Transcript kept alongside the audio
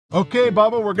Okay,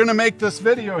 Bubba, we're gonna make this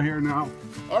video here now.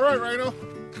 All right, Ryno.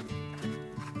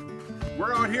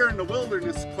 We're out here in the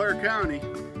wilderness of Clare County,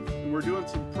 and we're doing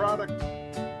some product,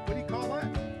 what do you call that?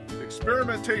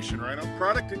 Experimentation, Ryno.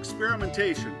 Product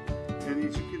experimentation. And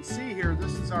as you can see here,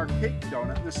 this is our cake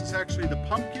donut. This is actually the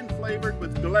pumpkin flavored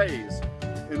with glaze.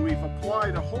 And we've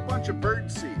applied a whole bunch of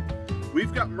bird seed.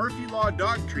 We've got Murphy Law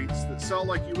dog treats that sell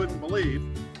like you wouldn't believe.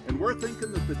 And we're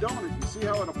thinking that the donut, you see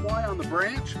how it applies on the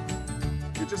branch?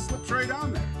 It just slips right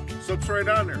on there. Slips right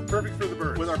on there. Perfect for the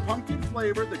birds. With our pumpkin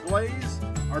flavor, the glaze,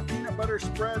 our peanut butter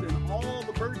spread, and all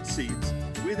the bird seeds,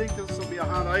 we think this will be a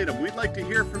hot item. We'd like to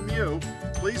hear from you.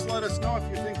 Please let us know if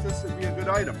you think this would be a good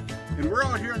item. And we're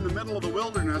out here in the middle of the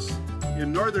wilderness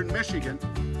in northern Michigan.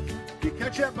 You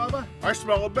catch that, Bubba? I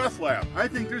smell a meth lab. I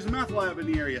think there's a meth lab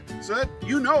in the area. So that,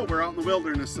 you know we're out in the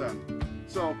wilderness then.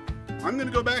 So I'm going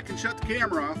to go back and shut the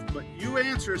camera off, but you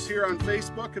answer us here on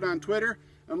Facebook and on Twitter,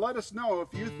 and let us know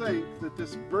if you think that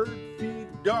this bird feed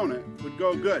donut would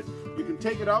go good. You can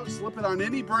take it out, slip it on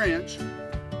any branch.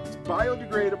 It's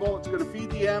biodegradable, it's going to feed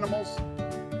the animals,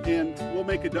 and we'll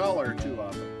make $1 or $2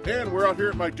 off it. And we're out here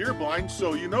at my deer blind,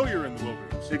 so you know you're in the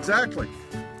wilderness. Exactly.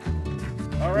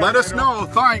 All right, let us know.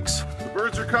 Thanks. The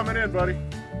birds are coming in, buddy.